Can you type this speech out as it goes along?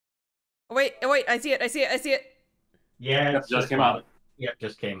Oh, wait, I see it, I see it. Yeah, It just came out. Yep,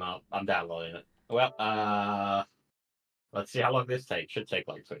 just came out. I'm downloading it. Well, let's see how long this takes. Should take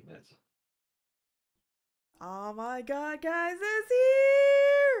like 20 minutes. Oh my god, guys, it's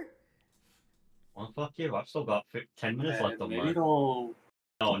here! Well, fuck you. I've still got 10 minutes left on mine. No,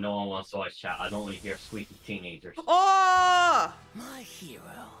 no one wants to voice chat. I don't want to hear squeaky teenagers. Oh! My hero,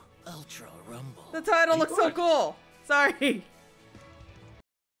 Ultra Rumble. The title looks so cool. Sorry.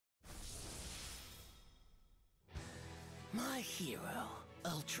 My hero,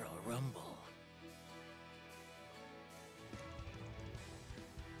 Ultra Rumble.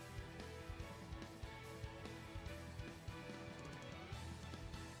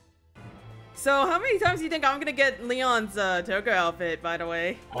 So, how many times do you think I'm gonna get Leon's Toga outfit, by the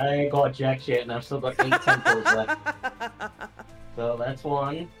way? I ain't got jack shit, and I've still got 8 tempos left. So that's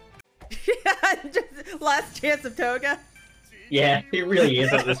one. Yeah, just last chance of Toga. Yeah, it really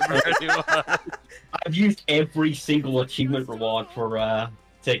is at this point. I've used every single achievement reward for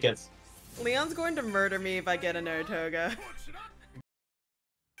tickets. Leon's going to murder me if I get another Toga.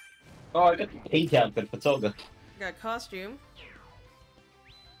 Oh, I got the pink outfit for Toga. Got costume.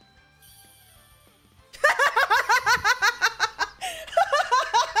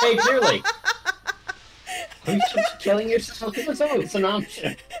 Hey, clearly. Are you just killing yourself? It's an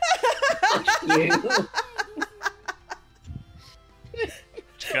option. Fuck you.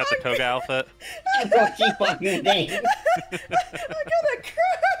 You got the Toga outfit? I got you fucking name. I'm gonna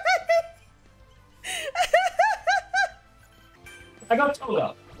cry! I got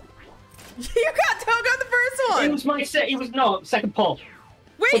Toga. You got Toga on the first one! It was my second pull.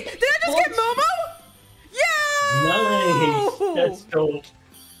 Wait, did I just get Momo? Yeah! Nice. That's dope.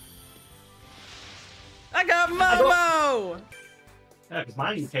 I got Momo! Yeah, because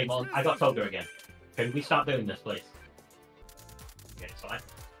mine came on. I got Toga again. Can we stop doing this, please? Okay, so I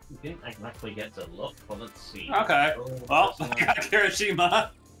didn't actually get to look, but let's see. Okay. Oh, Well, this I one. got Kirishima.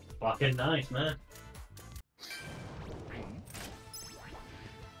 Fucking nice, man.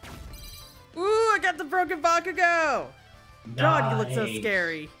 Ooh, I got the broken Bakugo! God, you look so Nice.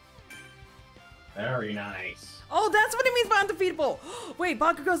 scary. Very nice. Oh, that's what it means by undefeatable! Wait,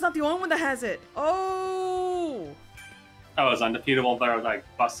 Bakugo's not the only one that has it. Oh! Oh, it's undefeatable. They're like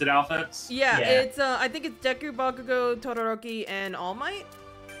busted outfits. Yeah, Yeah. it's, I think it's Deku, Bakugo, Todoroki, and All Might?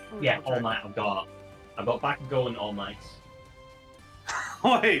 Or Yeah, All All Might I've got. I've got Bakugo and All Mights.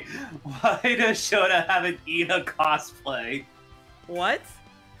 Wait, why does Shota have an Ida cosplay? What?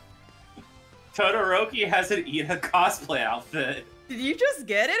 Todoroki has an Ida cosplay outfit. Did you just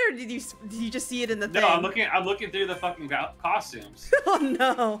get it, or did you just see it in the thing? No, I'm looking through the fucking costumes. Oh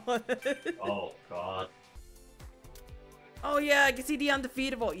no! Oh god. Oh yeah, I can see the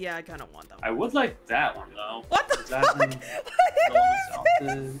undefeatable. Yeah, I kind of want that one. I would like that one though. What the Is that fuck? in What is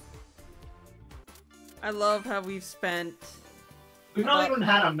this? outfit? I love how we've spent. We've not even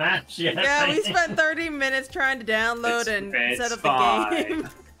had a match yet. Yeah, we spent 30 minutes trying to download and It's set up fine. the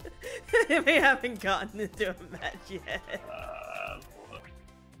game. We haven't gotten into a match yet.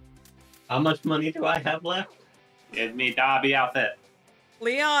 How much money do I have left? Give me Dobby outfit.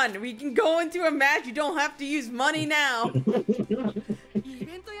 Leon, we can go into a match. You don't have to use money now.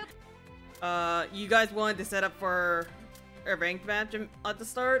 You guys wanted to set up for a ranked match at the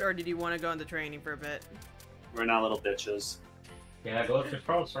start, or did you want to go into training for a bit? We're not little bitches. Yeah, go just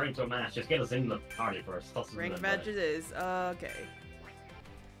throw us straight into a match. Just get us in the party first. Ranked matches is okay.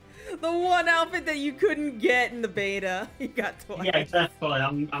 The one outfit that you couldn't get in the beta, you got twice. Yeah, exactly.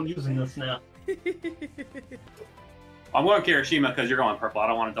 I'm using this now. I'm going Kirishima because you're going purple. I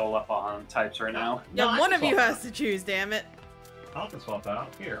don't want to double up on types right now. Yeah, No, I one can of you swap has to choose, damn it. I'll just swap that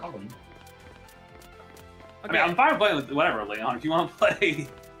out. Here, I'll win. I mean, I'm fine playing with whatever, Leon. If you want to play.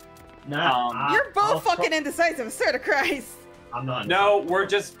 Nah, You're I'll both fucking indecisive, I swear to Christ. I'm not. No, we're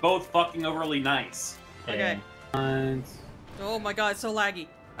just both fucking overly nice. Okay. And Oh my god, it's so laggy.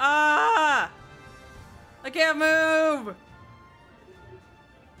 Ah! I can't move!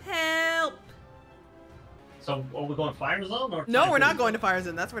 Help! So, are we going Fire Zone or? No, we're not Typhoon going to Zone? Fire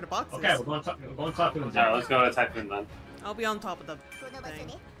Zone. That's where the box Okay, is. we're going Typhoon Zone. Alright, let's go to Typhoon then. I'll be on top of the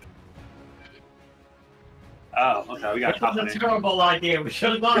thing. Oh, okay, we got That was a company. terrible idea. We should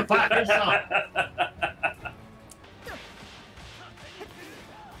have gone Fire Zone.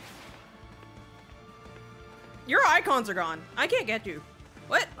 Your icons are gone. I can't get you.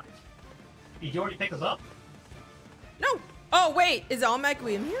 What? Did you already pick us up? No. Oh, wait. Is All Might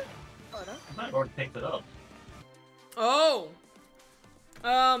William here? I might have already picked it up. Oh.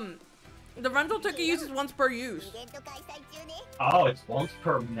 The rental ticket uses once per use. Oh, it's once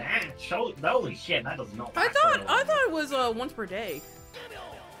per match. Holy shit, that does not. I thought it was once per day.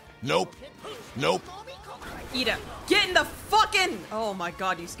 Nope. Nope. Eat it. Get in the fucking... Oh my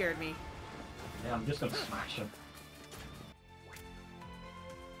god, you scared me. Yeah, I'm just gonna smash him.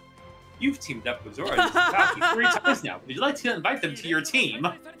 You've teamed up with Zora and Yurasaki 3 times now. Would you like to invite them to your team?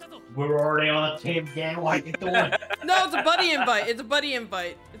 We're already on a team again. What are you doing? No, it's a buddy invite. It's a buddy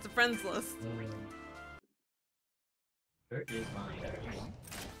invite. It's a friends list. Where is my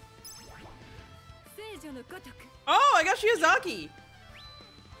Oh, I got Yurasaki.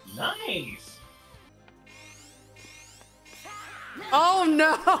 Nice. Oh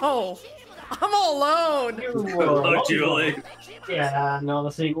no! I'm all alone. Hello, Julie. Yeah, no,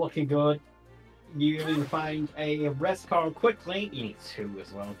 this ain't looking good. You need to find a rest card quickly. You need 2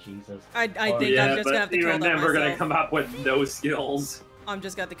 as well, Jesus. I think Yeah, I'm just gonna have to kill even them then we're gonna myself. come up with no skills. I'm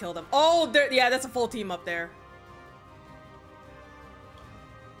just gonna have to kill them. Oh, yeah, that's a full team up there.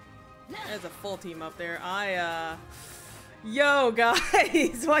 There's a full team up there. Yo,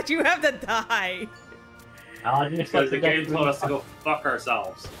 guys, why'd you have to die? I didn't Because expect the to game get told us to go fuck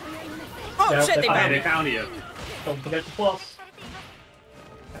ourselves. Oh Yeah, shit, they but- Hey, found they me. found you. Don't forget the plus.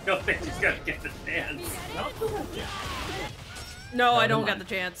 I don't think she's gonna get the chance. No, I don't Never got the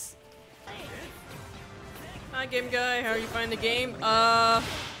chance. Hi, game guy. How are you finding the game? Well,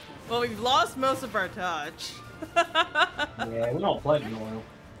 we've lost most of our touch. Yeah, we're not playing anymore.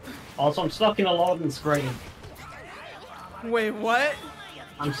 Also, I'm stuck in a loading screen. Wait, what?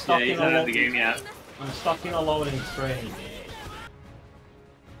 I'm Yeah, stuck he's in a not in the loading. game yet. I'm stuck in a loading screen.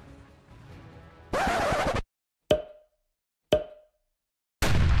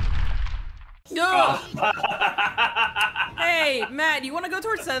 Yo! Hey, Matt, you want to go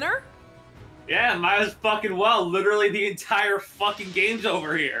towards center? Yeah, might as fucking well. Literally the entire fucking game's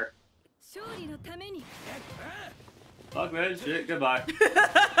over here. Fuck that shit, goodbye.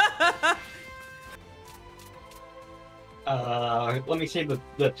 Let me see the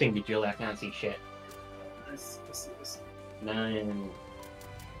thingy, Julie. I can't see shit. Let's see this. 9,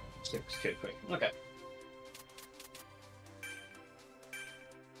 6, 2, 3. Okay.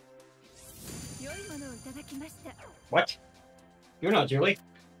 What? You're not Julie.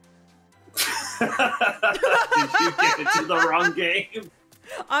 Did you get into the wrong game?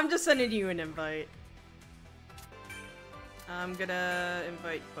 I'm just sending you an invite. I'm gonna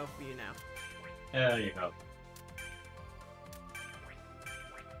invite both of you now. There you go.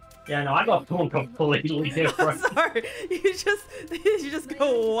 Yeah, no, I got one completely I'm different. sorry. You just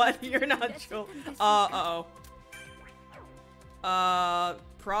go, what? You're not Joel. Uh-oh.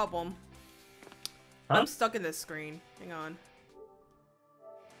 Problem. Huh? I'm stuck in this screen. Hang on.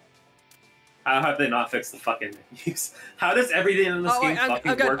 How have they not fixed the fucking menus? How does everything in this game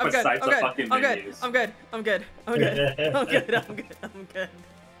fucking work besides the fucking menus? I'm good. I'm good. I'm good. I'm good. I'm good. I'm good.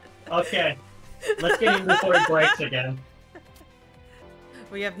 Okay, let's get in before it breaks again.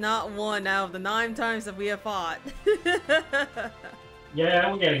 We have not won out of the 9 times that we have fought. Yeah,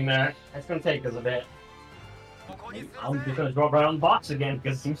 we're getting there. It's gonna take us a bit. I'm just gonna drop right on the box again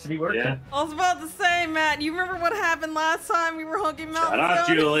because it seems to be working. Yeah. I was about to say, Matt, you remember what happened last time we were hunking Shut Mountain up,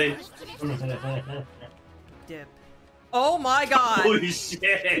 Stone? Julie. Dip. Oh my god. Holy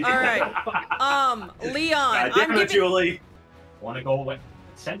shit. Alright. Leon, God I'm damn it, giving... Julie. Wanna go with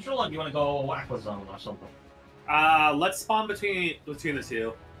Central or do you wanna go Aqua Zone or something? Let's spawn between the two.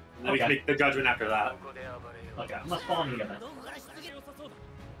 And then we can Okay. make the judgment after that. Okay, I'm not spawning you then.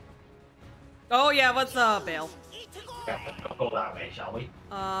 Oh yeah, what's Bale? Okay, let's go that way, shall we?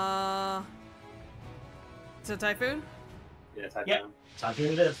 So Typhoon? Yeah, type Yep. down. Time to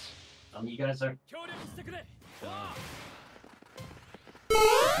do this. You guys are. We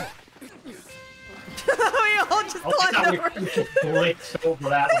all just climbed over. Blitzed over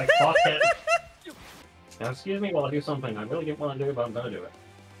that like fuck it. Now, excuse me while I do something I really didn't want to do, but I'm gonna do it.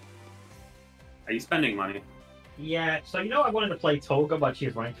 Are you spending money? Yeah, so you know I wanted to play Toga, but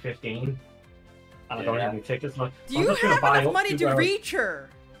she's ranked 15. And I don't Yeah. have any tickets. So Do I'm you just gonna have buy enough up money to her. reach her?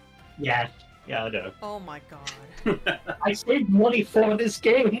 Yeah, I do. Oh my god. I saved money for this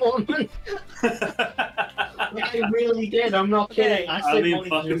game, woman. I really did. I'm not kidding. I I saved mean, money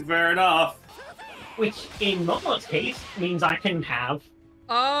for fucking this, fair enough. which in Momo's case means I can have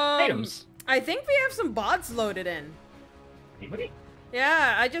items. I think we have some bots loaded in. Anybody?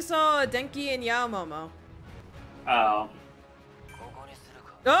 Yeah, I just saw Denki and Yaomomo. Oh.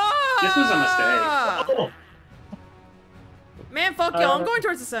 Oh! This was a mistake. Oh, Man, fuck y'all. I'm going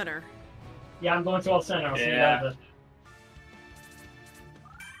towards the center. yeah, I'm going to all center. I'll see you Yeah. guys.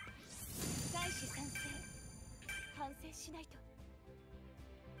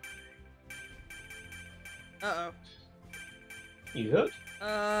 Uh-oh. You good?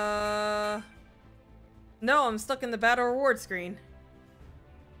 No, I'm stuck in the battle reward screen.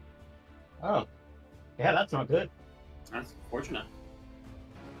 Oh. Yeah, that's not good. That's fortunate.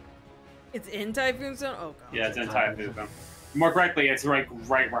 It's in Typhoon Zone? Oh, God. Yeah, it's in Typhoon Zone. More correctly, it's like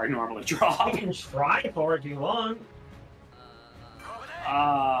right where I normally drop. You can try for it if you want.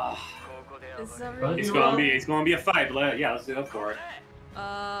 It's gonna be a fight, but yeah, let's go for it.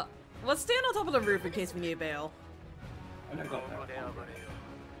 Let's stand on top of the roof in case we need bail. I'm gonna go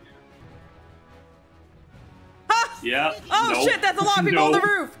yeah. Oh nope. shit, that's a lot of people on the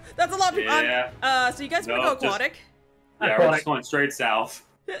roof. That's a lot of people. Yeah. So you guys want to go aquatic? Yeah, we're just going straight south.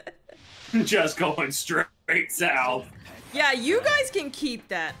 Just going straight south. Yeah, you guys can keep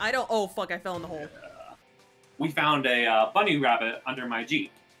that. I don't. Oh fuck! I fell in the hole. We found a bunny rabbit under my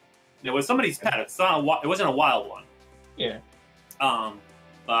Jeep. It was somebody's pet. It's not. It wasn't a wild one. Yeah.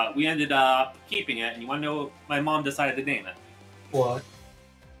 But we ended up keeping it, and you want to know what my mom decided to name it? What?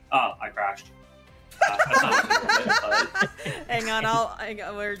 Oh, I crashed. That's not what Hang on,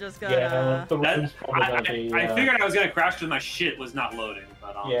 we're just gonna. Yeah, I figured I was gonna crash because my shit was not loading,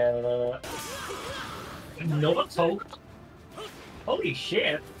 but yeah. No one told. Holy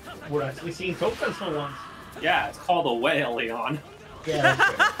shit! We're actually seeing tokens for once. Yeah, it's called a whale, Leon. Yeah.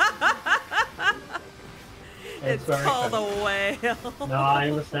 It's called a whale. No,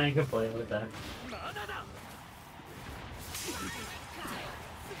 I understand completely with that.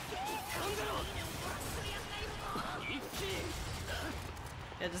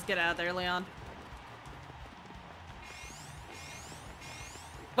 Yeah, just get out of there, Leon.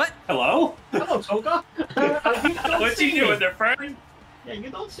 What? Hello? Hello, Toga. What's he doing there, friend? Yeah,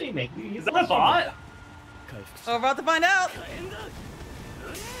 you don't see me. Is that a bot? Oh, we're about to find out.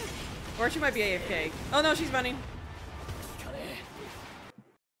 Or she might be AFK. Oh no, she's running.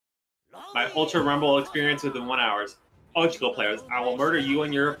 My Ultra Rumble experience within 1 hour. Ultra players, I will murder you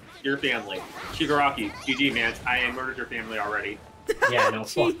and your family. Shigaraki, GG, man. I murdered your family already. Yeah, no,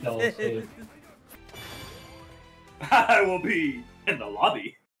 fuck those, dude. I will be in the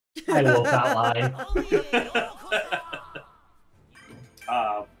lobby. I love that line.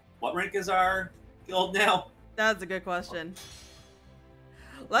 What rank is our guild now? That's a good question.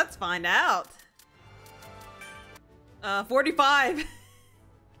 Let's find out. 45.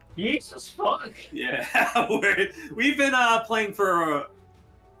 Jesus fuck. Yeah, we've been playing for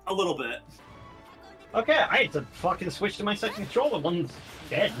a little bit. Okay, I had to fucking switch to my second controller. One's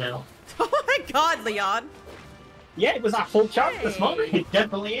dead now. Oh my god, Leon. Yeah, it was at full charge this morning. It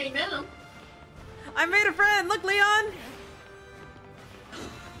definitely ain't now. I made a friend. Look, Leon.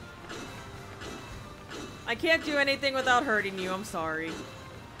 I can't do anything without hurting you. I'm sorry.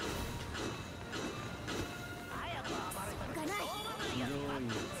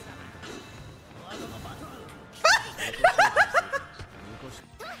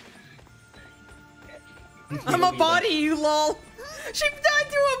 I'm a body, you lol. She died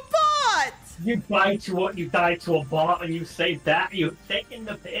to a bot. You died to a bot, and you saved that. You taking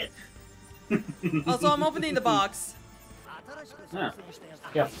the pit. Also, I'm opening the box. Huh.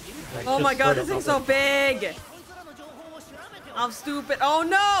 Yeah. Oh my god, this thing's so big. I'm stupid. Oh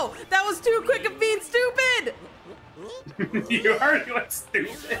no, that was too quick of being stupid. You already went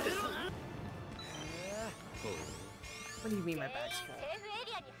stupid. What do you mean my bag's full?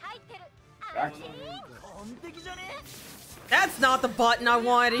 That's not the button I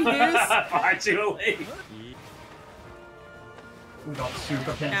wanted to use. Far too late. We got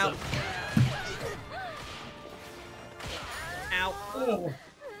super pensive. Ow. Ow. Oh.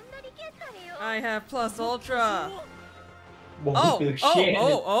 I have plus ultra. Well, Oh, shit.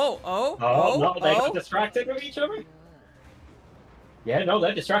 No, they got distracted with each other? Yeah, no,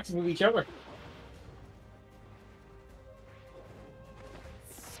 they're distracted with each other.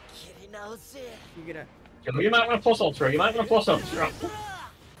 You gonna... You might want to plus ultra,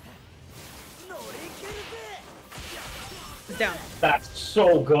 It's down. That's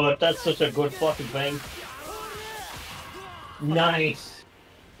so good. That's such a good fucking thing. Nice.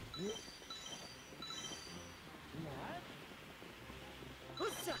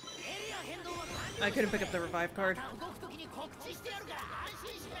 I couldn't pick up the revive card.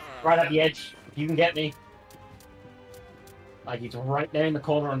 Right at the edge. You can get me. Like, it's right there in the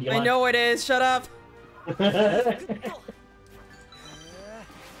corner on the left. I know it is. Shut up.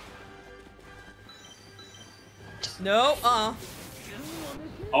 No.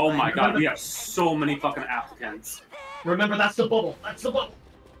 Oh my god, we have so many fucking applicants. Remember, that's the bubble. That's the bubble.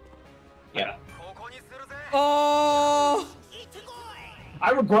 Yeah. Oh.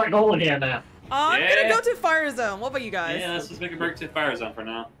 I regret going here now. I'm gonna go to Fire Zone. What about you guys? Yeah, let's just make a break to Fire Zone for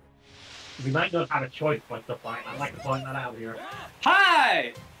now. We might not have a choice but to fight. I'd like to point that out here.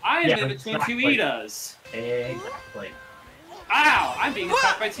 Hi! I am in between exactly. two Idas. Exactly. Ow! I'm being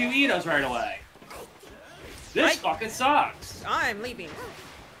attacked by 2 Itos right away. This fucking sucks. I'm leaving.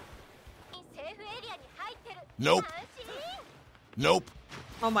 Nope. Nope.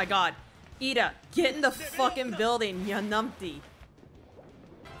 Oh my god. Ida, get in the fucking building, you numpty.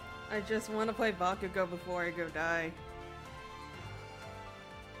 I just want to play Bakugo before I go die.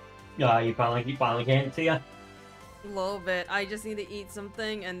 Yeah, you finally getting to you? A little bit. I just need to eat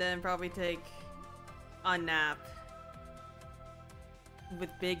something and then probably take a nap. With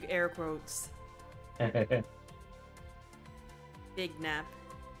big air quotes. Big nap.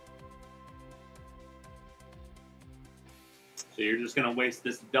 So you're just gonna waste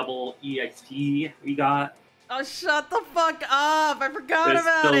this double EXP we got? Oh, shut the fuck up! I forgot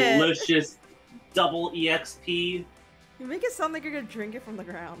about This it! delicious double EXP. You make it sound like you're gonna drink it from the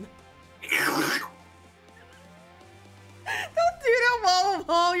ground. Don't do that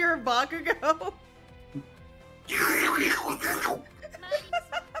while you're a Bakugo!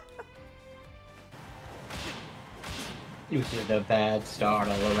 You did a bad start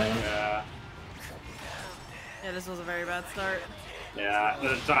all around. Yeah. Yeah, this was a very bad start. Yeah,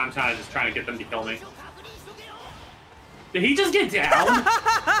 I'm trying to get them to kill me. Did he just get down?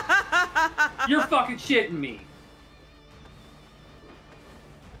 You're fucking shitting me.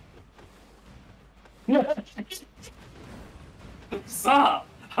 Stop!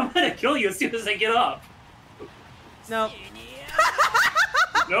 I'm gonna kill you as soon as I get up. Nope.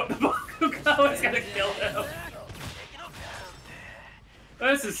 Nope, the Bakugo is gonna kill him.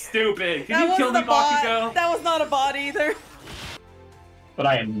 This is stupid. Can you kill me, Bakugo? That was not a bot either. But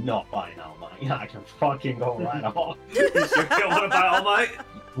I am not buying All Might. I can fucking go right off. You sure you want to buy All Might?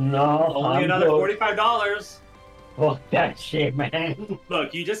 No, Only I'm another good. $45. Fuck that shit, man.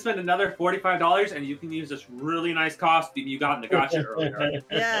 Look, you just spent another $45 and you can use this really nice costume you got in the gacha earlier.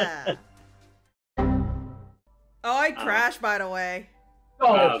 Yeah. Oh, I crashed, by the way. That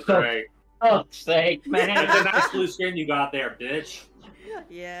was great. Fuck's sake, man. It's a nice blue skin you got there, bitch.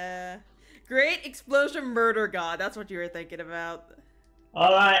 Yeah. Great explosion murder god. That's what you were thinking about.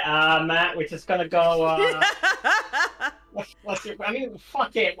 Alright, Matt, we're just gonna go, what's it? I mean,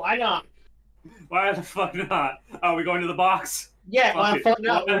 fuck it, why not? Why the fuck not? Oh, we going to the box? Yeah, why the fuck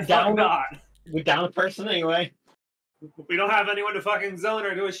not? Why the fuck not? We're down a person anyway. We don't have anyone to fucking zone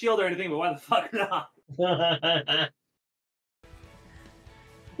or do a shield or anything, but why the fuck not?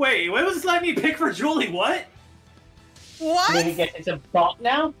 Wait, what was letting me pick for Julie? What? What? Did he get it's a bot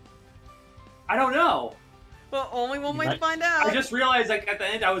now? I don't know. Well, only one way to find out. I just realized, like, at the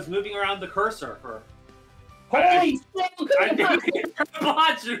end, I was moving around the cursor for... Holy fuck! I think you're a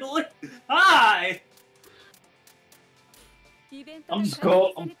bot, Julie! Hi! I'm just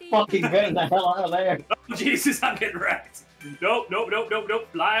cool. I'm fucking getting the hell out of there. Oh, Jesus, I'm getting wrecked. Nope, nope, nope, nope, nope.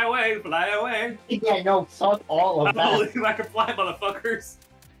 Fly away, fly away. Yeah, no, fuck all of I that. believe I can fly, motherfuckers.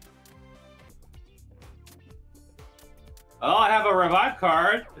 Oh, I have a revive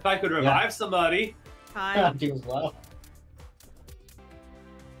card. If I could revive somebody. Hi. You as well.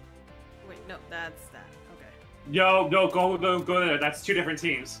 Wait, no, that's that. Okay. Yo, no, go there. That's 2 different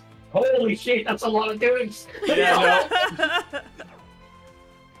teams. Holy shit, that's a lot of doings. Yeah,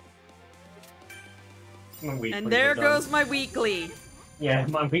 no. And there goes my weekly. Yeah,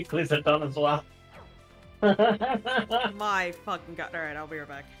 my weeklies are done as well. My fucking god. Alright, I'll be right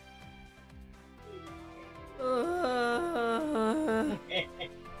back. Are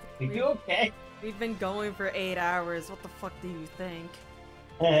you okay? We've been going for 8 hours. What the fuck do you think?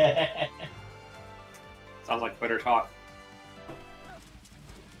 Sounds like Twitter talk.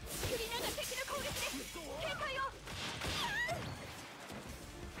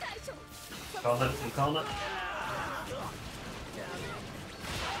 Call it, you call it?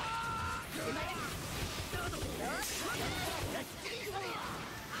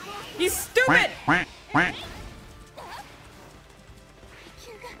 He's stupid!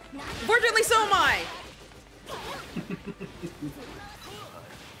 Fortunately, so am I!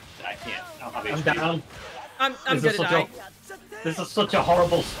 I can't. I don't have I'm HP. down. I'm This gonna is die. This is such a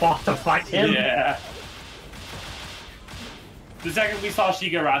horrible spot to fight him. Yeah. The second we saw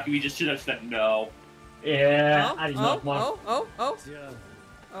Shigaraki, we just should have said no. Yeah, Oh, I did not want. oh, oh, oh,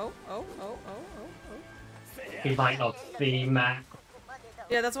 oh, oh, oh, oh, oh. He might not see Matt.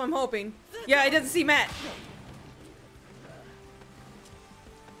 Yeah, that's what I'm hoping. Yeah, I didn't see Matt.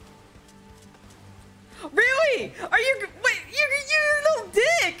 Really? Are you? Wait, you little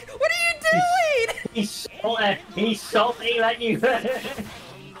dick! What are you doing? He's salty like you.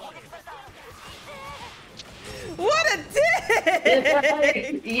 What a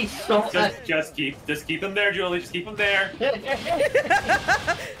dick! He's salty. Just keep him there, Julie. Just keep him there.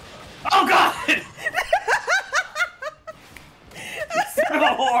 Oh God!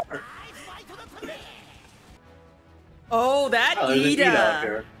 more! Oh, that Oh, there's an Ida up Ida.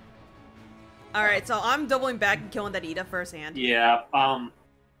 here. Alright, so I'm doubling back and killing that Ida firsthand. Yeah,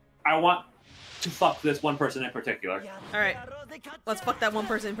 I want to fuck this one person in particular. Alright, let's fuck that one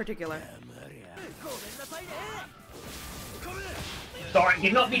person in particular. Sorry,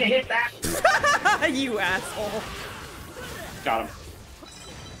 did not mean to hit that. You asshole. Got him.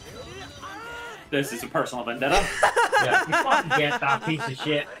 This is a personal vendetta. Yeah, you fucking get that piece of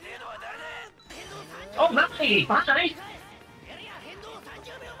shit. Oh, nice! Bye!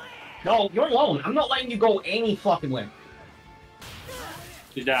 No, you're alone. I'm not letting you go any fucking way.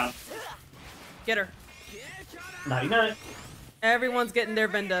 She's down. Get her. Night night. Everyone's getting their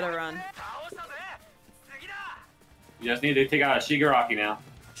vendetta run. You just need to take out a Shigaraki now.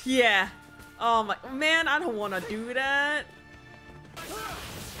 Yeah. Oh my man, I don't want to do that.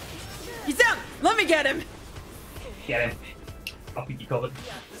 He's down. Let me get him. Get him. I'll keep you covered.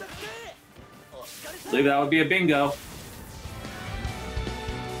 I believe that would be a bingo.